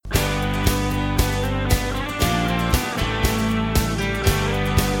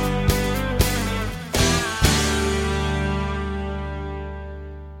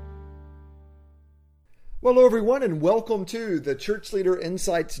Well, hello, everyone, and welcome to the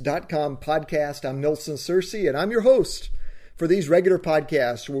ChurchLeaderInsights.com podcast. I'm Nelson Searcy, and I'm your host for these regular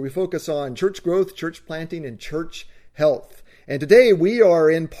podcasts where we focus on church growth, church planting, and church health. And today we are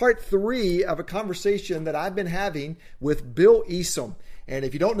in part 3 of a conversation that I've been having with Bill Easom. And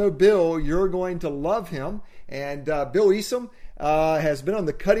if you don't know Bill, you're going to love him. And Bill Easom has been on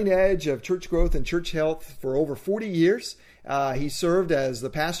the cutting edge of church growth and church health for over 40 years. He served as the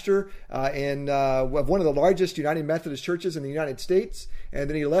pastor of one of the largest United Methodist churches in the United States. And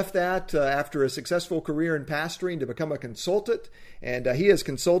then he left that after a successful career in pastoring to become a consultant. And he has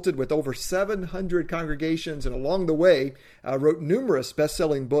consulted with over 700 congregations, and along the way wrote numerous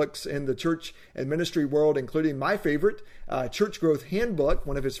best-selling books in the church and ministry world, including my favorite, Church Growth Handbook,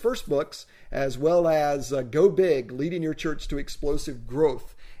 one of his first books, as well as Go Big, Leading Your Church to Explosive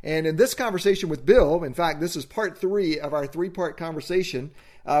Growth. And in this conversation with Bill, in fact, this is part 3 of our 3-part conversation,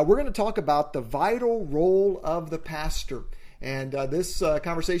 we're going to talk about the vital role of the pastor. And this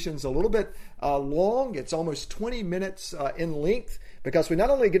conversation is a little bit long. It's almost 20 minutes in length because we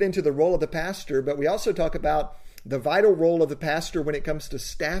not only get into the role of the pastor, but we also talk about the vital role of the pastor when it comes to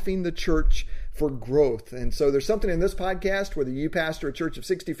staffing the church for growth. And so there's something in this podcast, whether you pastor a church of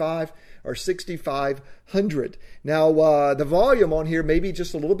 65 or 6,500. Now, the volume on here may be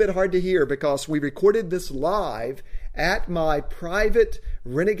just a little bit hard to hear because we recorded this live at my private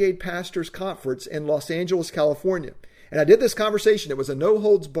Renegade Pastors Conference in Los Angeles, California. And I did this conversation. It was a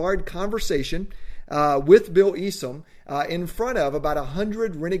no-holds-barred conversation with Bill Easom in front of about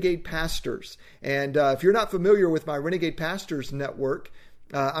 100 Renegade pastors. And if you're not familiar with my Renegade Pastors Network,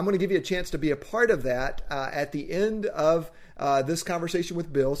 I'm going to give you a chance to be a part of that at the end of this conversation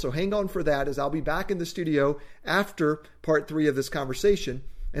with Bill. So hang on for that, as I'll be back in the studio after part 3 of this conversation.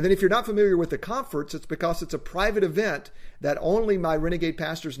 And then if you're not familiar with the conference, it's because it's a private event that only my Renegade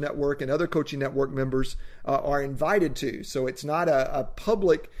Pastors Network and other coaching network members are invited to. So it's not a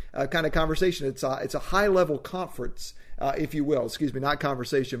public kind of conversation. It's a high-level conference, if you will. Excuse me, not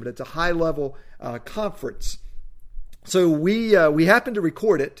conversation, but it's a high-level conference. So we happened to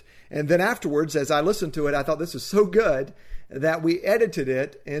record it, and then afterwards, as I listened to it, I thought this was so good that we edited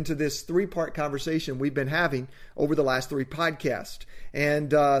it into this 3-part conversation we've been having over the last 3 podcasts.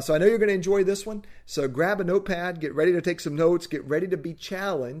 And so I know you're going to enjoy this one. So grab a notepad, get ready to take some notes, get ready to be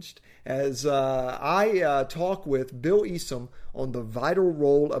challenged as I talk with Bill Easom on the vital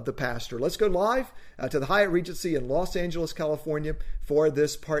role of the pastor. Let's go live to the Hyatt Regency in Los Angeles, California for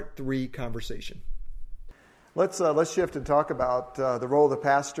this part 3 conversation. Let's shift and talk about the role of the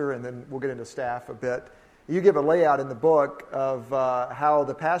pastor, and then we'll get into staff a bit. You give a layout in the book of how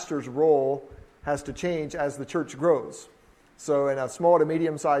the pastor's role has to change as the church grows. So in a small to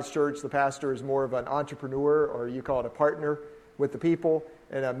medium-sized church, the pastor is more of an entrepreneur, or you call it a partner with the people.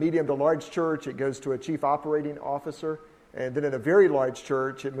 In a medium to large church, it goes to a chief operating officer. And then in a very large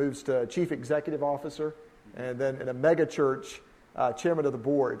church, it moves to chief executive officer. And then in a mega church, chairman of the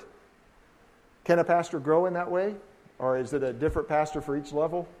board. Can a pastor grow in that way? Or is it a different pastor for each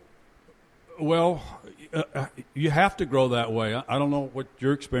level? Well, you have to grow that way. I don't know what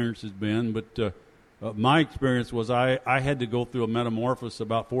your experience has been, but my experience was I had to go through a metamorphosis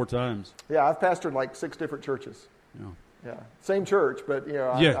about 4 times. Yeah, I've pastored like 6 different churches. Yeah. Same church, but you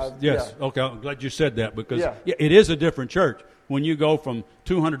know. Yes. Yeah. Okay, I'm glad you said that because Yeah, it is a different church. When you go from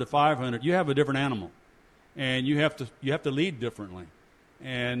 200 to 500, you have a different animal, and you have to lead differently.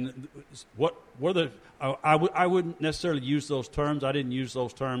 And I wouldn't necessarily use those terms. I didn't use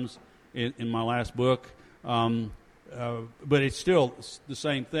those terms in my last book, but it's still the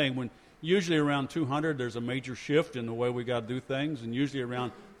same thing. When usually around 200, there's a major shift in the way we got to do things, and usually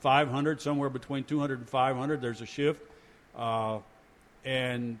around 500, somewhere between 200 and 500, there's a shift.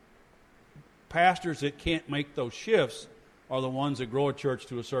 And pastors that can't make those shifts are the ones that grow a church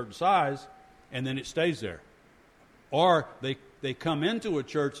to a certain size, and then it stays there. Or they come into a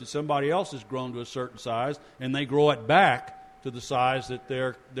church that somebody else has grown to a certain size, and they grow it back to the size that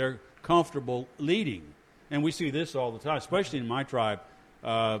they're comfortable leading. And we see this all the time, especially in my tribe,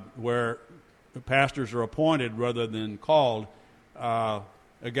 where the pastors are appointed rather than called. A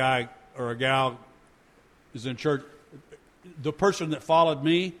guy or a gal is in church. The person that followed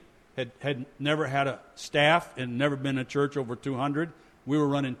me had never had a staff and never been in church over 200. We were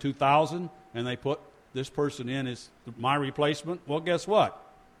running 2,000, and they put this person in as my replacement. Well, guess what?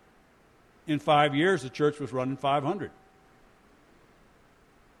 In 5 years, the church was running 500.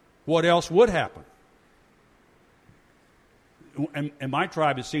 What else would happen? And my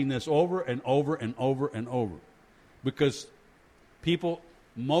tribe has seen this over and over and over and over. Because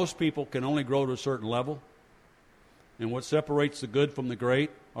most people can only grow to a certain level. And what separates the good from the great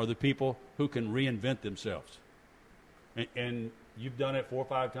are the people who can reinvent themselves. And you've done it 4 or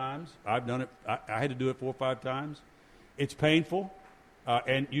 5 times. I've done it. I had to do it 4 or 5 times. It's painful.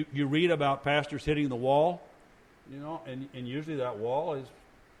 And you read about pastors hitting the wall, and usually that wall is,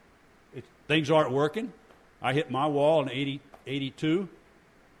 things aren't working. I hit my wall in 82.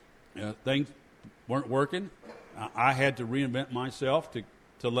 Things weren't working. I had to reinvent myself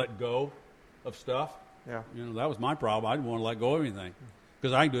to let go of stuff. Yeah. That was my problem. I didn't want to let go of anything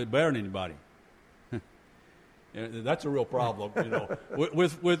because I can do it better than anybody. That's a real problem,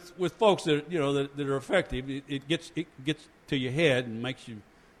 with folks that that are effective. It gets to your head and makes you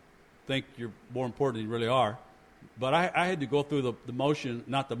think you're more important than you really are. But I had to go through the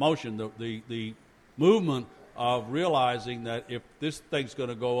movement of realizing that if this thing's going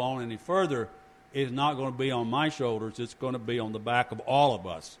to go on any further, it's not going to be on my shoulders. It's going to be on the back of all of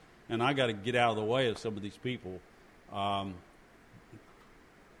us. And I got to get out of the way of some of these people.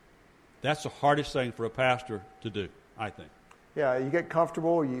 That's the hardest thing for a pastor to do, I think. Yeah, you get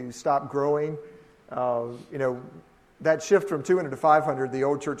comfortable, you stop growing. That shift from 200 to 500, the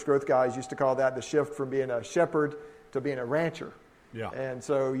old church growth guys used to call that the shift from being a shepherd to being a rancher. Yeah. And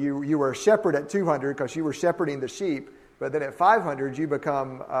so you were a shepherd at 200 because you were shepherding the sheep, but then at 500 you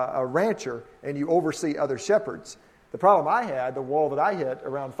become a rancher and you oversee other shepherds. The problem I had, the wall that I hit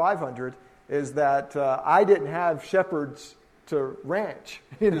around 500, is that I didn't have shepherds to ranch.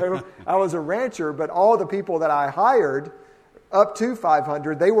 I was a rancher, but all the people that I hired up to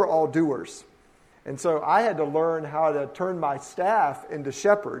 500, they were all doers. And so I had to learn how to turn my staff into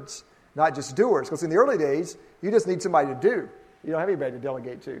shepherds, not just doers. Because in the early days, you just need somebody to do. You don't have anybody to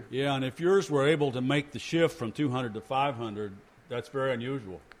delegate to. Yeah, and if yours were able to make the shift from 200 to 500, that's very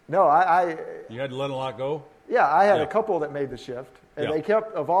unusual. No, You had to let a lot go? Yeah, I had a couple that made the shift. And Yeah. they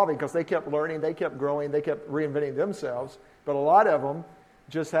kept evolving because they kept learning, they kept growing, they kept reinventing themselves. But a lot of them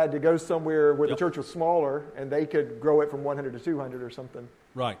just had to go somewhere where the church was smaller and they could grow it from 100 to 200 or something.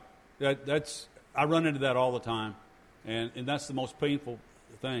 Right. I run into that all the time, and that's the most painful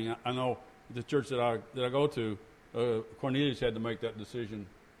thing. I know the church that I go to, Cornelius had to make that decision,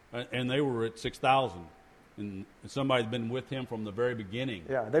 and they were at 6,000, and somebody had been with him from the very beginning.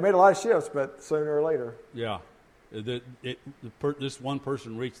 Yeah, they made a lot of shifts, but sooner or later. Yeah. This one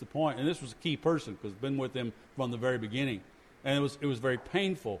person reached the point, and this was a key person because been with him from the very beginning, and it was very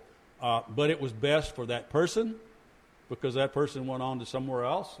painful, but it was best for that person because that person went on to somewhere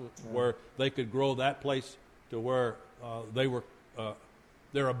else where they could grow that place to where they were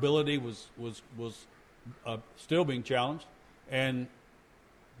their ability was still being challenged, and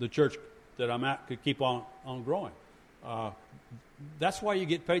the church that I'm at could keep on growing. That's why you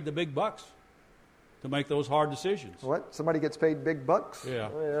get paid the big bucks. To make those hard decisions. What? Somebody gets paid big bucks? Yeah.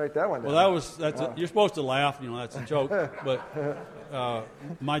 Write that one down. Well, you're supposed to laugh, that's a joke. But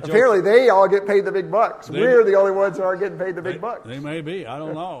my joke. Apparently they all get paid the big bucks. We're the only ones who aren't getting paid the big bucks. They may be. I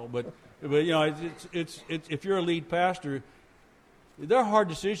don't know. But it's if you're a lead pastor, there are hard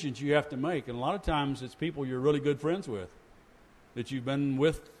decisions you have to make. And a lot of times it's people you're really good friends with, that you've been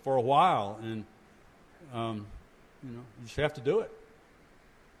with for a while. And, you just have to do it.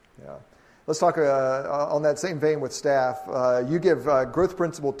 Yeah. Let's talk on that same vein with staff. You give Growth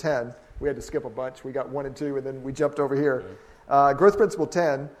Principle 10. We had to skip a bunch. We got 1 and 2, and then we jumped over here. Okay. Growth Principle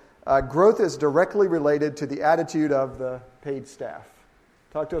 10. Growth is directly related to the attitude of the paid staff.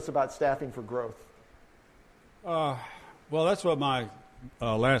 Talk to us about staffing for growth. Well, that's what my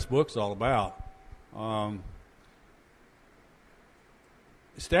last book's all about.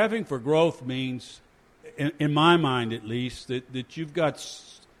 Staffing for growth means, in my mind at least, that you've got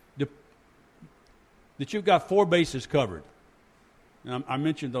 4 bases covered. And I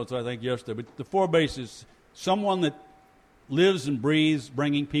mentioned those, I think, yesterday. But the 4 bases: someone that lives and breathes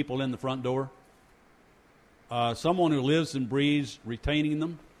bringing people in the front door, someone who lives and breathes retaining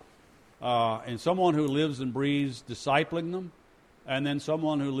them, and someone who lives and breathes discipling them, and then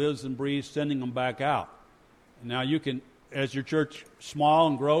someone who lives and breathes sending them back out. Now you can, as your church small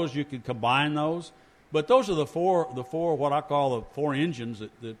and grows, you can combine those. But those are the four what I call the 4 engines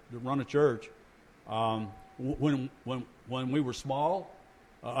that run a church. When we were small,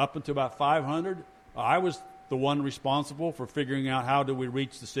 up until about 500, I was the one responsible for figuring out how do we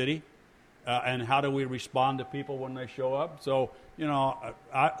reach the city, and how do we respond to people when they show up. So,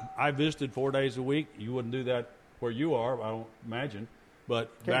 I visited 4 days a week. You wouldn't do that where you are, I don't imagine.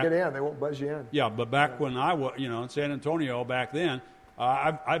 But can't get in; they won't buzz you in. Yeah, but back when I was, in San Antonio back then,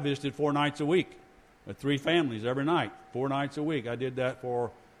 I visited 4 nights a week, with 3 families every night, 4 nights a week. I did that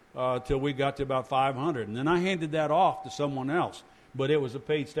for. Till we got to about 500. And then I handed that off to someone else. But it was a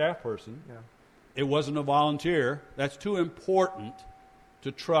paid staff person. Yeah. It wasn't a volunteer. That's too important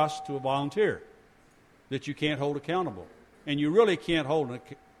to trust to a volunteer that you can't hold accountable. And you really can't hold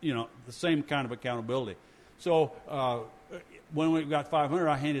the same kind of accountability. So when we got 500,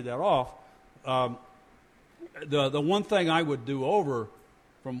 I handed that off. The one thing I would do over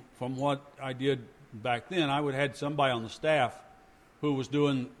from what I did back then, I would have had somebody on the staff who was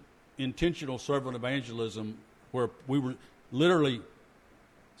doing intentional servant evangelism, where we were literally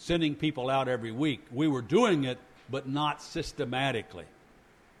sending people out every week. We were doing it, but not systematically.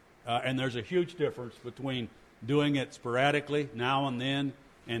 And there's a huge difference between doing it sporadically, now and then,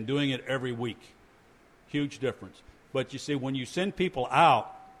 and doing it every week. Huge difference. But you see, when you send people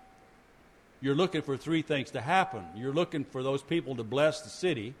out, you're looking for three things to happen. You're looking for those people to bless the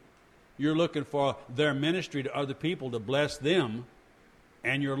city. You're looking for their ministry to other people to bless them.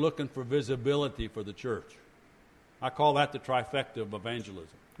 And you're looking for visibility for the church. I call that the trifecta of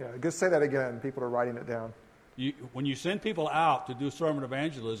evangelism. Yeah, just say that again. People are writing it down. When you send people out to do sermon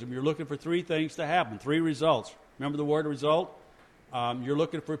evangelism, you're looking for three things to happen, three results. Remember the word result? You're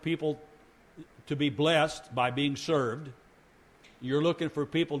looking for people to be blessed by being served. You're looking for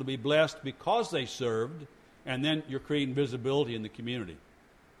people to be blessed because they served, and then you're creating visibility in the community.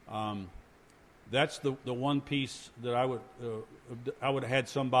 That's the one piece that I would have had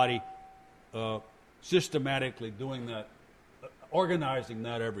somebody systematically doing that, organizing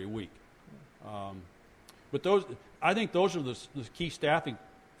that every week. But I think those are the key staffing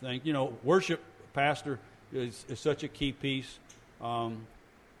things. Worship pastor is such a key piece.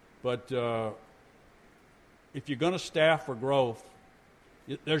 But if you're going to staff for growth,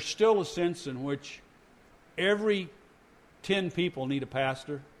 there's still a sense in which every 10 people need a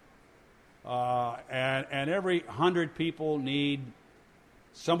pastor, and every 100 people need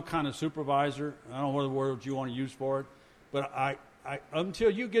some kind of supervisor. I don't know what the words you want to use for it, but I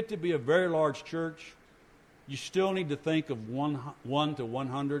until you get to be a very large church, you still need to think of 1 to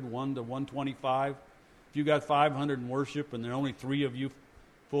 100, 1 to 125. If you got 500 in worship and there are only 3 of you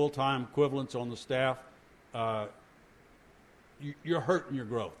full-time equivalents on the staff, you're hurting your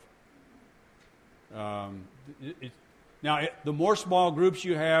growth. Now, the more small groups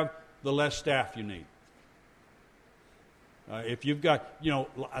you have, the less staff you need. If you've got,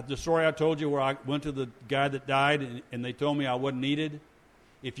 the story I told you where I went to the guy that died and they told me I wasn't needed,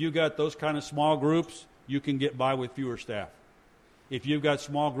 if you got those kind of small groups, you can get by with fewer staff. If you've got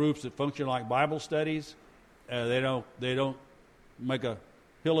small groups that function like Bible studies, they don't make a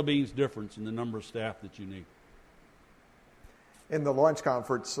hill of beans difference in the number of staff that you need. In the launch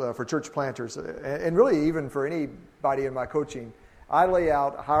conference for church planters, and really even for anybody in my coaching, I lay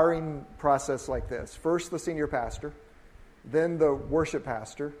out a hiring process like this. First, the senior pastor, then the worship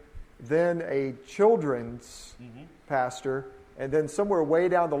pastor, then a children's pastor, and then somewhere way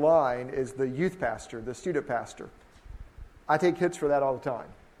down the line is the youth pastor, the student pastor. I take hits for that all the time.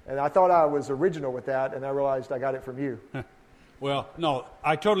 And I thought I was original with that, and I realized I got it from you. Well, no,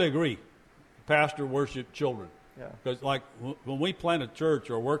 I totally agree. Pastor, worship, children. Yeah. Because like when we plant a church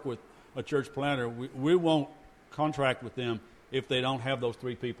or work with a church planter, we won't contract with them if they don't have those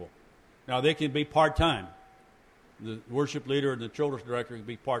 3 people. Now, they can be part-time. The worship leader and the children's director can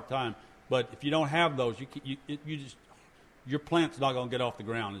be part-time. But if you don't have those, your plant's not going to get off the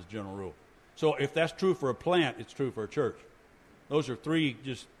ground as a general rule. So if that's true for a plant, it's true for a church. Those are 3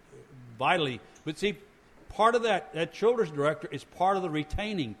 just vitally. But see, part of that children's director is part of the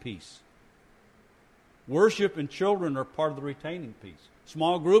retaining piece. Worship and children are part of the retaining piece.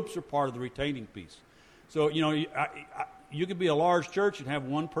 Small groups are part of the retaining piece. So, you could be a large church and have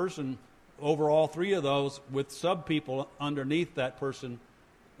one person over all 3 of those with sub-people underneath that person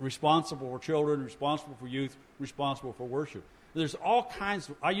responsible for children, responsible for youth, responsible for worship. There's all kinds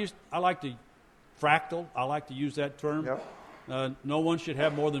of, I like to fractal. I like to use that term. Yep. No one should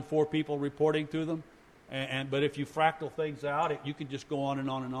have more than 4 people reporting to them. But if you fractal things out, you can just go on and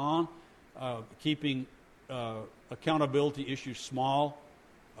on and on, keeping accountability issues small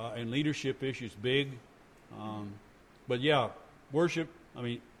and leadership issues big. But yeah,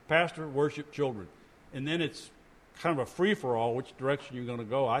 pastor, worship, children. And then it's kind of a free-for-all which direction you're going to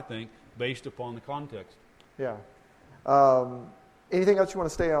go, I think, based upon the context. Yeah. Anything else you want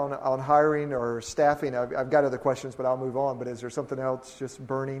to stay on hiring or staffing? I've got other questions, but I'll move on. But is there something else just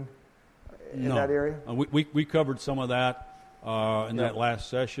burning in that area? We covered some of that in that last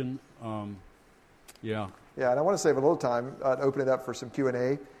session. Yeah. Yeah, and I want to save a little time to open it up for some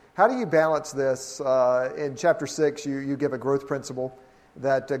Q&A. How do you balance this? In Chapter 6, you give a growth principle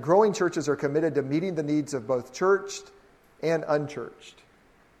that growing churches are committed to meeting the needs of both churched and unchurched.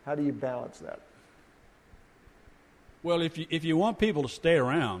 How do you balance that? Well, if you want people to stay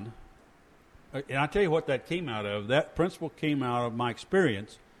around, and I tell you what that came out of. That principle came out of my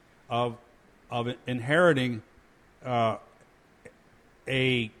experience of inheriting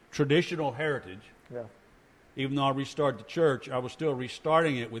a traditional heritage. Yeah. Even though I restarted the church, I was still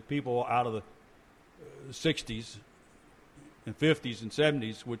restarting it with people out of the 60s and 50s and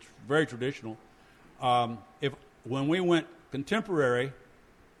 70s, which were very traditional. When we went contemporary,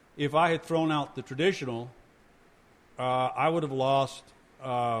 if I had thrown out the traditional, I would have lost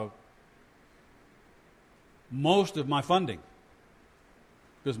most of my funding,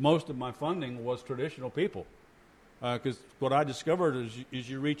 because most of my funding was traditional people. Because what I discovered is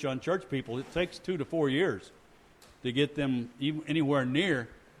you reach on church people, it takes 2 to 4 years to get them even anywhere near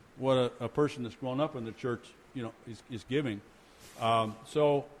what a person that's grown up in the church, is giving.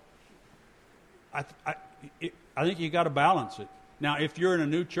 So I think you got to balance it. Now, if you're in a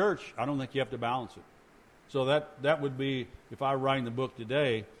new church, I don't think you have to balance it. So that would be, if I were writing the book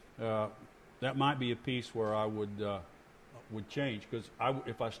today, that might be a piece where I would change, because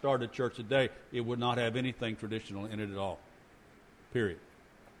if I started a church today, it would not have anything traditional in it at all. Period.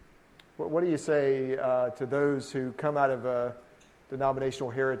 What do you say to those who come out of a denominational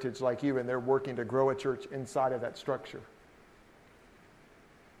heritage like you, and they're working to grow a church inside of that structure?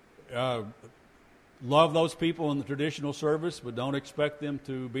 Love those people in the traditional service, but don't expect them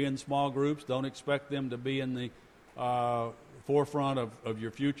to be in small groups. Don't expect them to be in the forefront of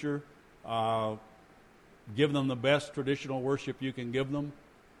your future. Give them the best traditional worship you can give them.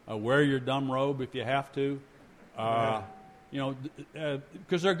 Wear your dumb robe if you have to.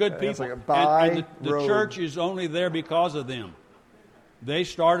 Because they're good people. Like and the church is only there because of them. They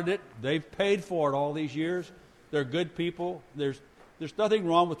started it. They've paid for it all these years. They're good people. There's nothing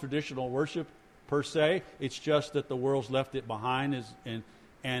wrong with traditional worship per se. It's just that the world's left it behind,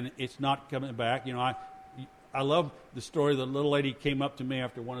 and it's not coming back. I love the story. The little lady came up to me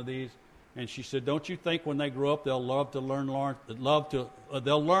after one of these, and she said, "Don't you think when they grow up they'll love to learn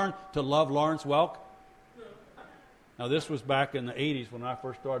they'll learn to love Lawrence Welk?" Now, this was back in the 80s when I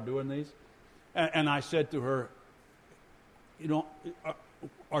first started doing these. And I said to her,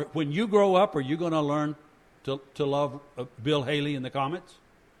 when you grow up, are you going to learn to love Bill Haley in the Comets?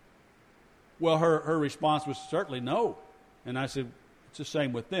 Well, her response was certainly no. And I said, it's the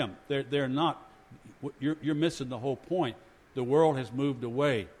same with them. They're not. You're missing the whole point. The world has moved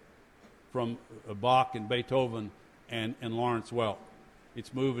away from Bach and Beethoven and Lawrence Welk.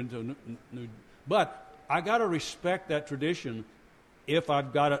 It's moving to new. But I got to respect that tradition if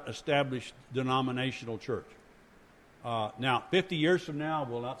I've got an established denominational church. Now, 50 years from now, I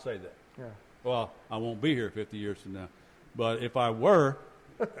will not say that. Yeah. Well, I won't be here 50 years from now. But if I were,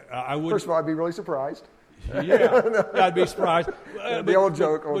 I would. First of all, I'd be really surprised. Yeah, I'd be surprised. The old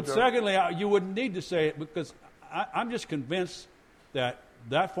joke. But secondly, you wouldn't need to say it, because I'm just convinced that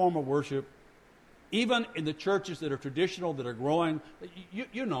form of worship, even in the churches that are traditional, that are growing,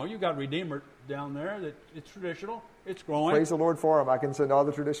 you got Redeemer down there, that it's traditional, it's growing. Praise the Lord for them. I can send all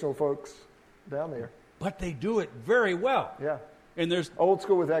the traditional folks down there. But they do it very well. Yeah. And there's old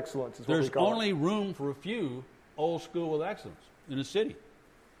school with excellence is what we call it. There's only room for a few old school with excellence in a city.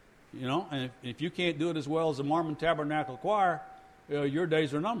 And if you can't do it as well as the Mormon Tabernacle Choir, your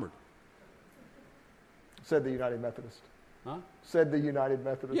days are numbered. Said the United Methodist. Huh? Said the United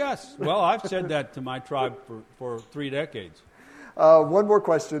Methodist. Yes. Well, I've said that to my tribe for 3 decades. One more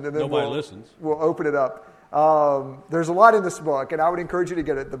question, and then Nobody listens. We'll open it up. There's a lot in this book, and I would encourage you to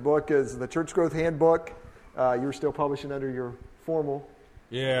get it. The book is the Church Growth Handbook. You're still publishing under your formal.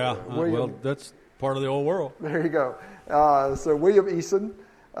 Yeah. Well, that's part of the old world. There you go. So William Eason.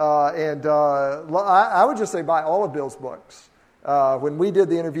 I would just say buy all of Bill's books. When we did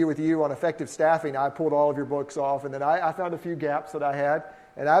the interview with you on effective staffing, I pulled all of your books off, and then I found a few gaps that I had,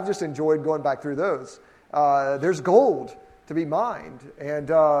 and I've just enjoyed going back through those. There's gold to be mined. And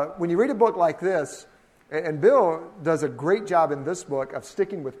when you read a book like this, and Bill does a great job in this book of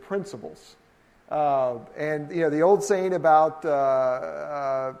sticking with principles. And the old saying about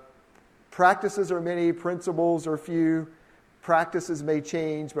practices are many, principles are few. Practices may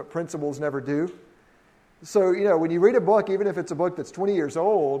change, but principles never do. So, when you read a book, even if it's a book that's 20 years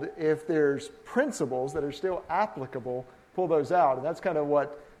old, if there's principles that are still applicable, pull those out. And that's kind of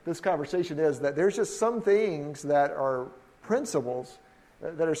what this conversation is, that there's just some things that are principles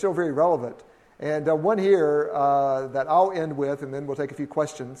that are still very relevant. And one here that I'll end with, and then we'll take a few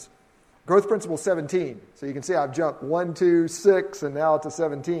questions. Growth Principle 17. So you can see I've jumped 1, 2, 6, and now to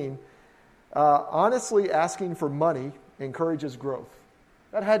 17. Honestly asking for money encourages growth.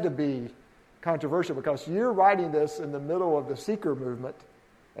 That had to be controversial, because you're writing this in the middle of the seeker movement,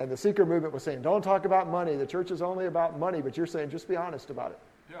 and the seeker movement was saying, don't talk about money. The church is only about money, but you're saying just be honest about it.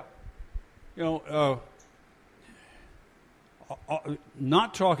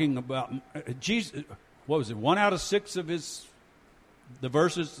 Not talking about Jesus. What was it? 1 out of 6 of the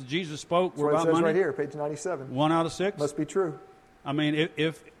verses that Jesus spoke were about money. It says right here, page 97. 1 out of 6 must be true. I mean,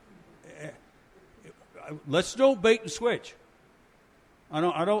 if let's don't bait and switch. I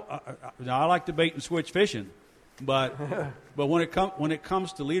like to bait and switch fishing, but when it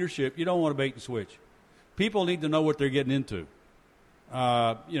comes to leadership, you don't want to bait and switch. People need to know what they're getting into.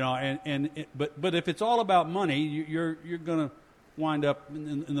 But if it's all about money, you're going to wind up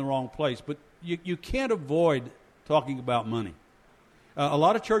in the wrong place. But you can't avoid talking about money. A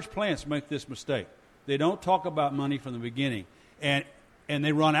lot of church plants make this mistake. They don't talk about money from the beginning, and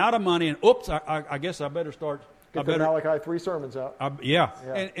they run out of money. And oops, I guess I better start. Get the Malachi 3 sermons out. Yeah,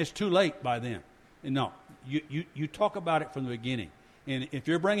 and it's too late by then. And no, you talk about it from the beginning. And if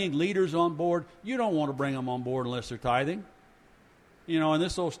you're bringing leaders on board, you don't want to bring them on board unless they're tithing. And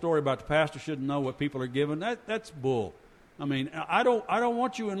this old story about the pastor shouldn't know what people are giving, that's bull. I mean, I don't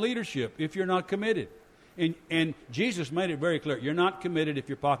want you in leadership if you're not committed. And Jesus made it very clear. You're not committed if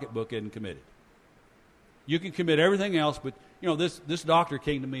your pocketbook isn't committed. You can commit everything else, but this doctor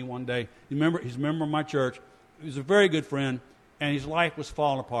came to me one day. He's a member of my church. He was a very good friend, and his life was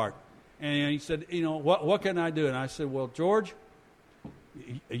falling apart. And he said, what can I do? And I said, well, George,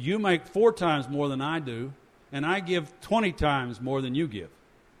 you make 4 times more than I do, and I give 20 times more than you give.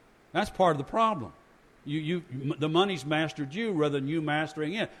 That's part of the problem. The money's mastered you rather than you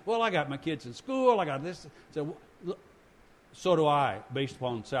mastering it. Well, I got my kids in school. I got this. So do I, based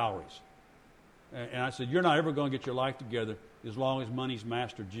upon salaries. And I said, you're not ever going to get your life together as long as money's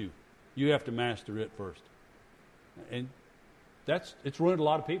mastered you. You have to master it first. And it's ruined a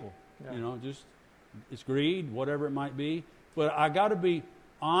lot of people. Yeah. Just it's greed, whatever it might be. But I got to be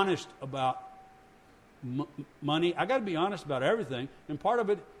honest about money. I got to be honest about everything. And part of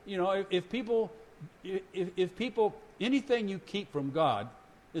it, if people, anything you keep from God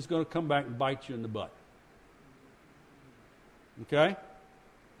is going to come back and bite you in the butt. Okay?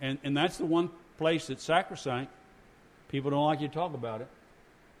 And that's the one place that's sacrosanct. People don't like you to talk about it.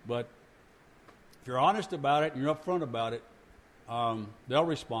 But if you're honest about it and you're upfront about it, they'll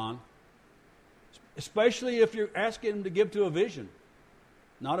respond. Especially if you're asking them to give to a vision,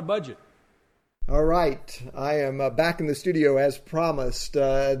 not a budget. All right. I am back in the studio as promised.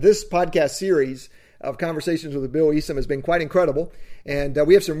 This podcast series of Conversations with Bill Easom has been quite incredible. And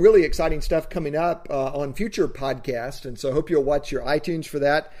we have some really exciting stuff coming up on future podcasts. And so I hope you'll watch your iTunes for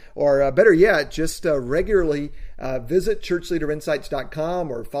that. Or better yet, just regularly visit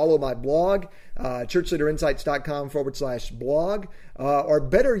churchleaderinsights.com or follow my blog, churchleaderinsights.com/blog. Or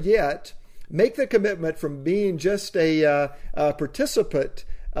better yet, make the commitment from being just a participant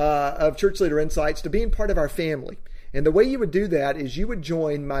of Church Leader Insights to being part of our family. And the way you would do that is you would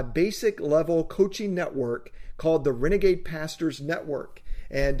join my basic level coaching network called the Renegade Pastors Network.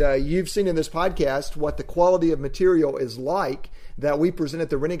 And you've seen in this podcast what the quality of material is like that we present at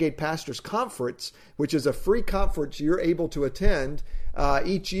the Renegade Pastors Conference, which is a free conference you're able to attend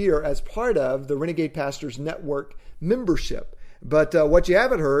each year as part of the Renegade Pastors Network membership. But what you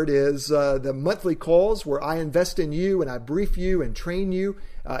haven't heard is the monthly calls where I invest in you and I brief you and train you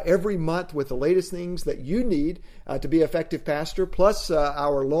every month with the latest things that you need to be an effective pastor, plus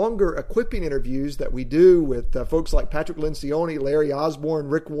our longer equipping interviews that we do with folks like Patrick Lencioni, Larry Osborne,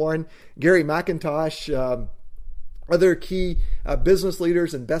 Rick Warren, Gary McIntosh, other key business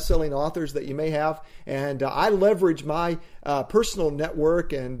leaders and best-selling authors that you may have. And I leverage my personal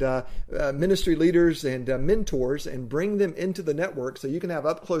network and ministry leaders and mentors and bring them into the network so you can have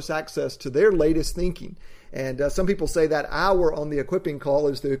up-close access to their latest thinking. And some people say that hour on the equipping call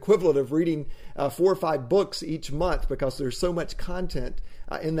is the equivalent of reading 4 or 5 books each month because there's so much content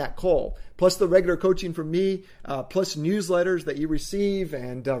in that call. Plus the regular coaching from me, plus newsletters that you receive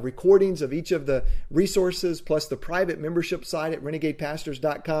and recordings of each of the resources, plus the private membership site at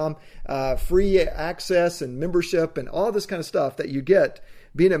renegadepastors.com, free access and membership and all this kind of stuff that you get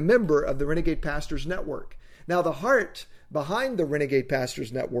being a member of the Renegade Pastors Network. Now the heart behind the Renegade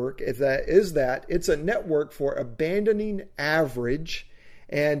Pastors Network is that it's a network for abandoning average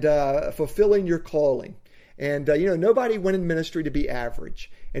and fulfilling your calling. And, nobody went in ministry to be average.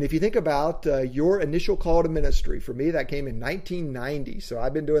 And if you think about your initial call to ministry, for me, that came in 1990. So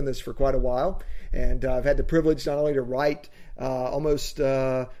I've been doing this for quite a while. And I've had the privilege not only to write almost,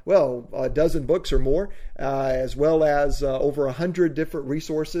 a dozen books or more, as well as over 100 different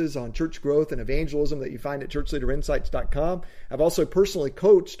resources on church growth and evangelism that you find at churchleaderinsights.com. I've also personally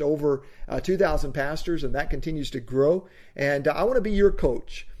coached over 2,000 pastors, and that continues to grow. And I want to be your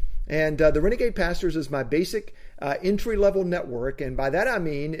coach. And the Renegade Pastors is my basic entry-level network. And by that I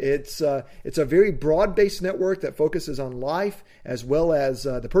mean it's a very broad-based network that focuses on life as well as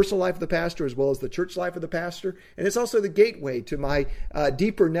the personal life of the pastor as well as the church life of the pastor. And it's also the gateway to my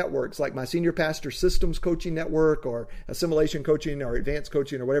deeper networks like my Senior Pastor Systems Coaching Network or Assimilation Coaching or Advanced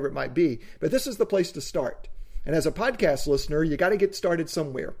Coaching or whatever it might be. But this is the place to start. And as a podcast listener, you got to get started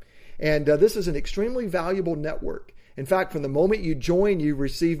somewhere. And this is an extremely valuable network. In fact, from the moment you join, you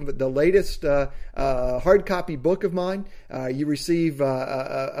receive the latest hard copy book of mine. You receive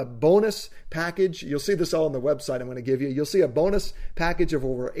a bonus package. You'll see this all on the website I'm going to give you. You'll see a bonus package of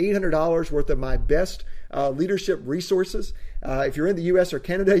over $800 worth of my best leadership resources. If you're in the U.S. or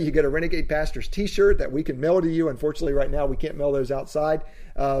Canada, you get a Renegade Pastors t-shirt that we can mail to you. Unfortunately, right now, we can't mail those outside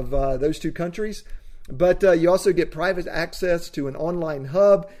of those two countries. But you also get private access to an online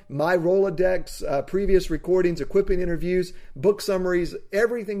hub, my Rolodex, previous recordings, equipping interviews, book summaries,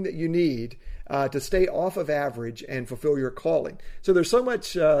 everything that you need to stay off of average and fulfill your calling. So there's so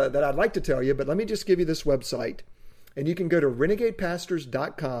much that I'd like to tell you, but let me just give you this website. And you can go to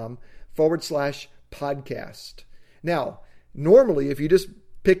renegadepastors.com/podcast. Now, normally, if you just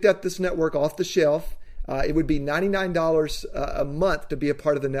picked up this network off the shelf, it would be $99 a month to be a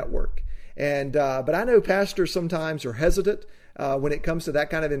part of the network. And but I know pastors sometimes are hesitant when it comes to that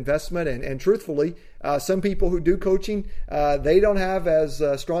kind of investment. And truthfully, some people who do coaching, they don't have as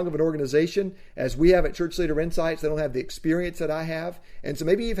strong of an organization as we have at Church Leader Insights. They don't have the experience that I have. And so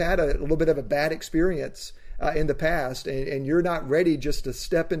maybe you've had a little bit of a bad experience in the past, and you're not ready just to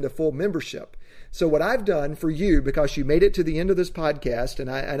step into full membership. So what I've done for you, because you made it to the end of this podcast,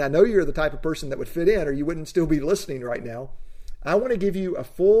 and I know you're the type of person that would fit in or you wouldn't still be listening right now, I want to give you a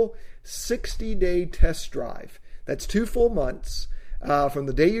full 60-day test drive. That's 2 full months from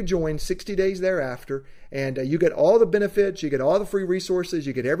the day you join, 60 days thereafter. And you get all the benefits, you get all the free resources,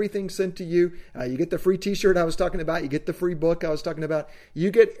 you get everything sent to you. You get the free t-shirt I was talking about, you get the free book I was talking about.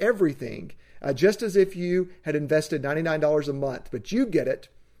 You get everything just as if you had invested $99 a month, but you get it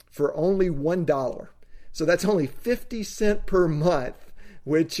for only $1. So that's only 50 cents per month,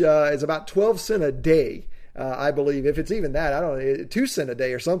 which is about 12 cents a day. I believe, if it's even that, I don't know, 2 cents a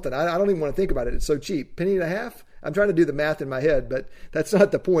day or something. I don't even want to think about it. It's so cheap. Penny and a half? I'm trying to do the math in my head, but that's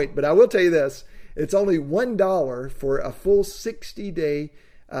not the point. But I will tell you this. It's only $1 for a full 60-day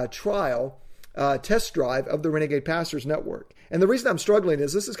trial test drive of the Renegade Pastors Network. And the reason I'm struggling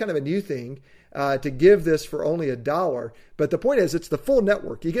is this is kind of a new thing to give this for only $1. But the point is, it's the full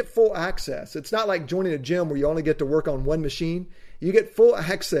network. You get full access. It's not like joining a gym where you only get to work on one machine. You get full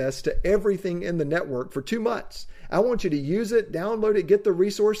access to everything in the network for 2 months. I want you to use it, download it, get the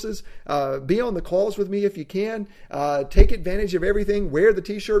resources, be on the calls with me if you can, take advantage of everything, wear the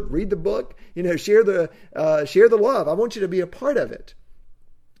t-shirt, read the book, share the love. I want you to be a part of it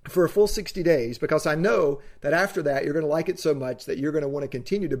for a full 60 days because I know that after that, you're going to like it so much that you're going to want to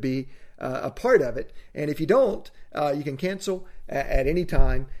continue to be a part of it. And if you don't, you can cancel at any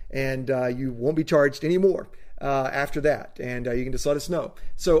time and you won't be charged anymore. After that, and you can just let us know.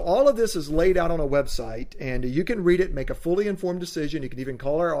 So all of this is laid out on a website, and you can read it, make a fully informed decision. You can even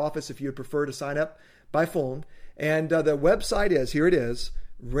call our office if you would prefer to sign up by phone. And the website is, here it is,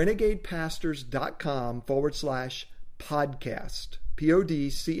 renegadepastors.com/podcast, PODCAST.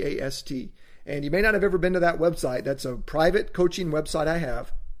 And you may not have ever been to that website. That's a private coaching website I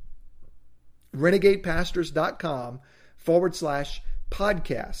have,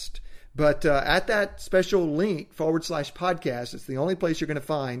 renegadepastors.com/podcast. But at that special link /podcast, it's the only place you're going to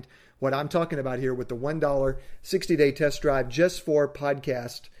find what I'm talking about here with the $1 60-day test drive just for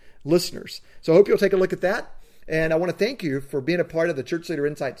podcast listeners. So I hope you'll take a look at that. And I want to thank you for being a part of the Church Leader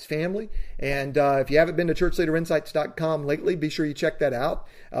Insights family. And if you haven't been to churchleaderinsights.com lately, be sure you check that out.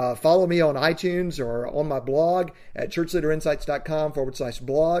 Follow me on iTunes or on my blog at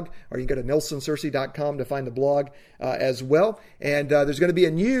churchleaderinsights.com/blog, or you can go to nelsonsearcy.com to find the blog as well. And there's going to be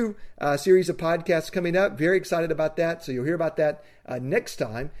a new series of podcasts coming up. Very excited about that. So you'll hear about that next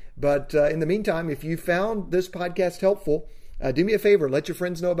time. But in the meantime, if you found this podcast helpful, do me a favor, let your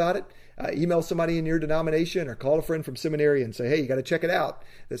friends know about it. Email somebody in your denomination or call a friend from seminary and say, hey, you got to check it out.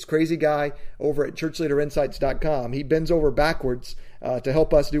 This crazy guy over at churchleaderinsights.com, he bends over backwards to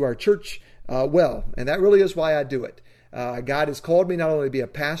help us do our church well. And that really is why I do it. God has called me not only to be a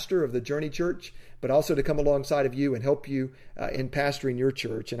pastor of the Journey Church, but also to come alongside of you and help you in pastoring your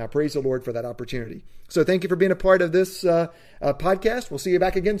church. And I praise the Lord for that opportunity. So thank you for being a part of this podcast. We'll see you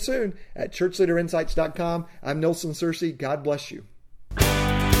back again soon at churchleaderinsights.com. I'm Nelson Searcy. God bless you.